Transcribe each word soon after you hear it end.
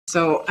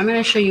So I'm going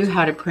to show you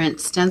how to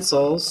print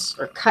stencils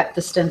or cut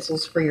the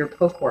stencils for your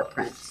Pocor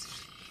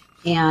prints.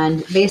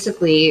 And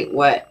basically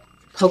what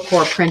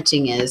Pocor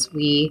printing is,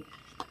 we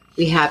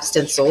have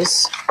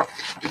stencils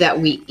that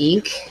we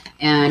ink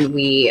and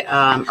we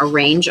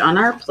arrange on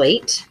our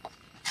plate,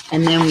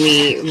 and then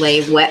we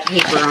lay wet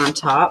paper on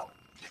top.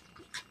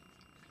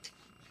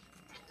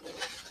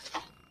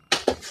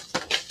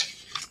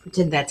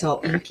 Pretend that's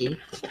all inky.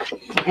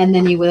 And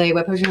then you lay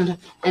wet paper on top,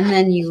 and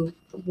then you,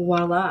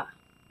 voila,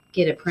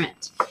 get a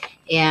print.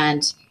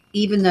 And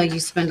even though you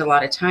spend a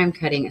lot of time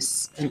cutting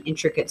an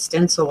intricate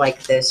stencil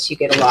like this, you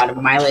get a lot of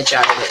mileage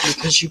out of it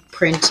because you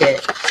print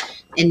it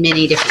in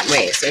many different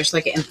ways. There's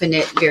like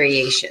infinite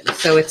variation.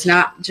 So it's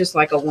not just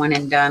like a one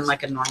and done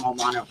like a normal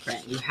mono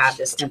print. You have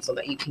this stencil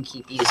that you can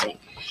keep using.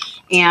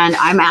 And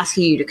I'm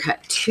asking you to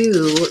cut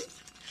two,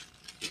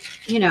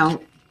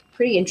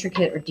 pretty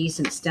intricate or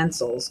decent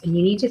stencils. And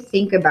you need to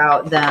think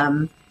about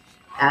them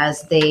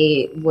as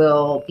they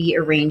will be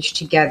arranged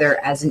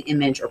together as an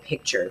image or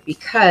picture.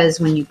 Because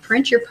when you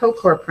print your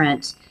Pocor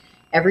print,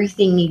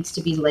 everything needs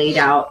to be laid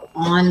out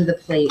on the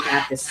plate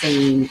at the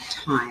same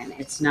time.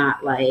 It's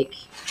not like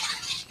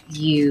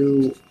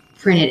you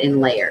print it in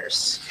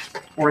layers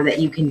or that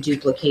you can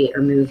duplicate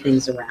or move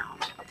things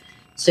around.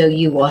 So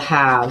you will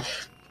have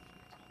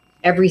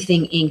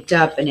everything inked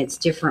up in its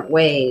different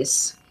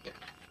ways,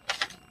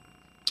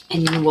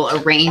 and you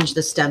will arrange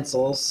the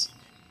stencils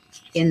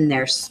in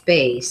their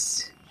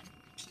space.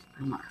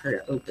 I want her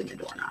to open the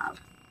doorknob.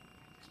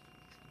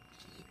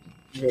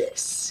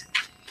 This.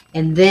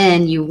 And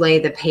then you lay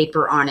the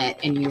paper on it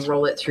and you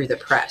roll it through the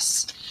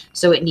press.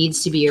 So it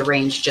needs to be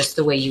arranged just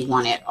the way you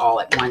want it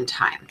all at one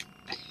time.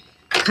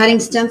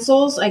 Cutting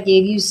stencils, I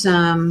gave you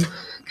some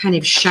kind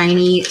of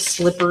shiny,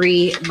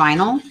 slippery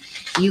vinyl.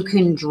 You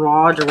can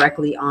draw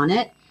directly on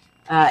it.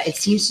 It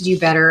seems to do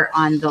better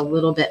on the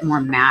little bit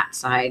more matte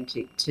side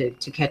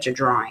to catch a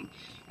drawing.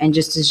 And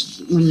just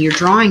as when you're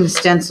drawing the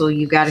stencil,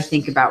 you got to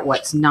think about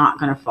what's not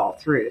going to fall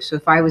through. So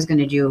if I was going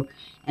to do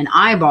an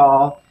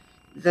eyeball,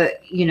 the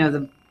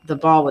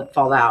ball would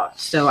fall out.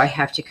 So I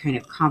have to kind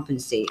of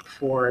compensate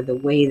for the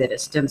way that a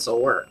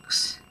stencil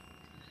works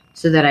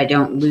so that I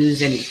don't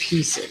lose any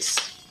pieces,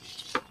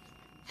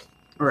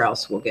 or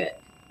else we'll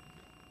get,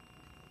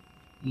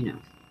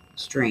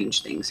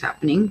 strange things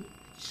happening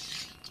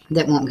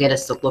that won't get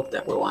us the look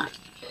that we want.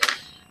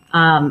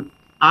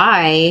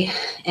 I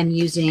am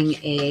using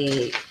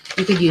you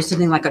could use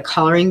something like a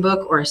coloring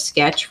book or a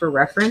sketch for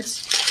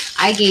reference.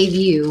 I gave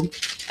you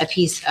a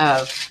piece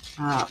of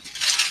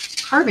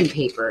carbon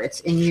paper. It's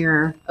in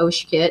your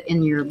OSH kit,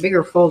 in your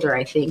bigger folder,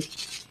 I think.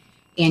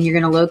 And you're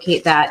going to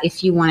locate that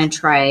if you want to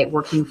try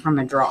working from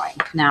a drawing.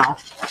 Now,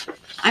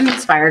 I'm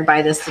inspired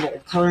by this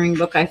little coloring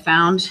book I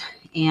found.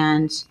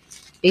 And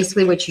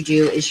basically what you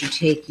do is you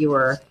take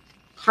your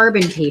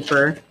carbon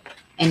paper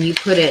and you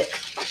put it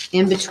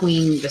in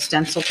between the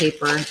stencil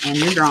paper and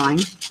your drawing.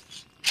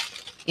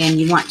 And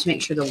you want to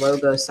make sure the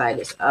logo side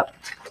is up.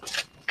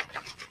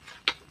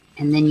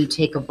 And then you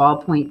take a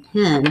ballpoint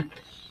pen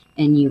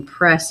and you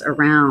press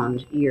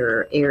around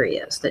your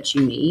areas that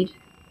you need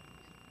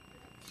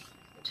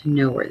to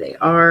know where they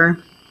are.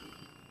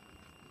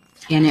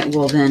 And it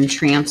will then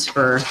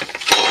transfer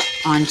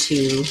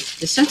onto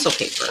the stencil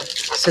paper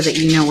so that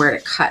you know where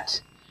to cut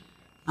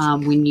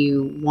when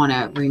you want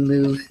to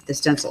remove the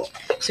stencil.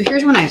 So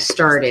here's when I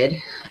started.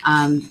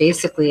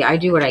 Basically, I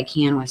do what I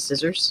can with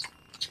scissors,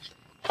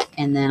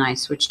 and then I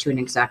switch to an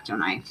X-Acto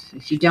knife.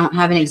 If you don't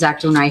have an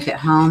X-Acto knife at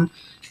home,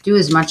 do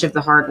as much of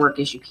the hard work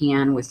as you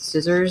can with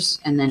scissors,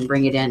 and then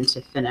bring it in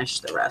to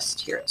finish the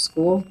rest here at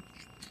school.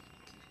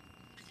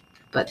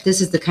 But this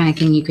is the kind of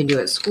thing you can do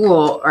at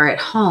school or at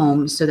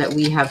home so that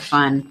we have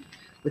fun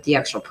with the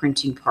actual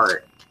printing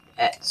part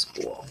at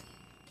school.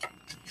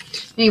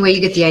 Anyway, you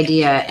get the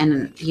idea.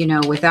 And,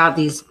 without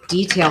these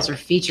details or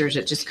features,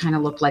 it just kind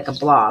of looked like a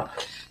blob.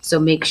 So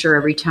make sure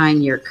every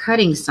time you're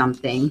cutting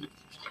something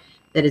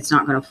that it's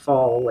not going to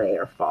fall away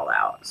or fall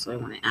out. So I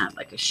want to add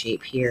like a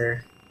shape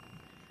here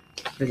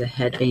for the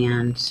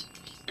headband.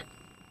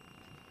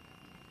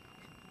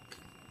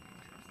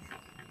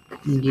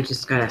 And you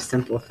just got to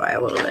simplify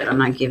a little bit. I'm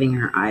not giving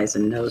her eyes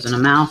and nose and a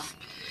mouth,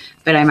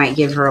 but I might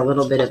give her a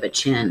little bit of a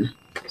chin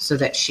so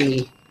that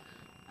she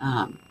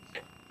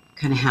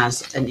kind of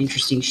has an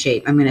interesting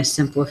shape. I'm going to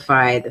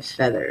simplify the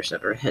feathers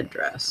of her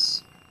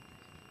headdress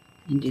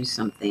and do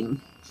something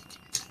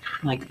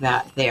like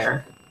that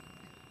there.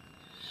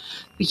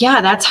 But yeah,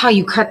 that's how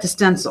you cut the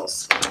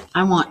stencils.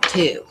 I want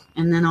two.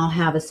 And then I'll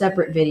have a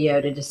separate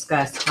video to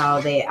discuss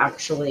how they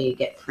actually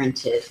get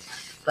printed.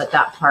 But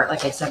that part,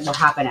 like I said, will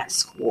happen at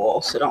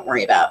school. So don't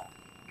worry about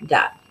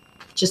that.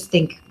 Just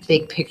think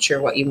big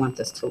picture what you want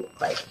this to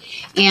look like.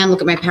 And look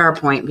at my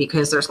PowerPoint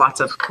because there's lots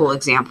of cool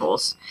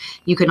examples.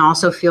 You can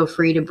also feel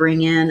free to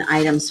bring in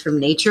items from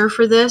nature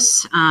for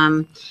this.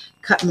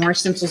 Cut more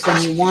stencils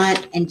than you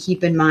want. And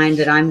keep in mind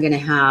that I'm going to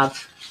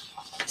have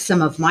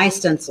some of my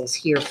stencils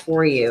here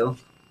for you.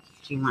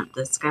 Do you want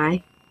this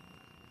guy?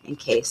 In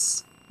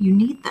case you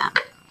need them.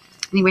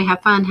 Anyway,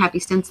 have fun. Happy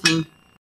stenciling.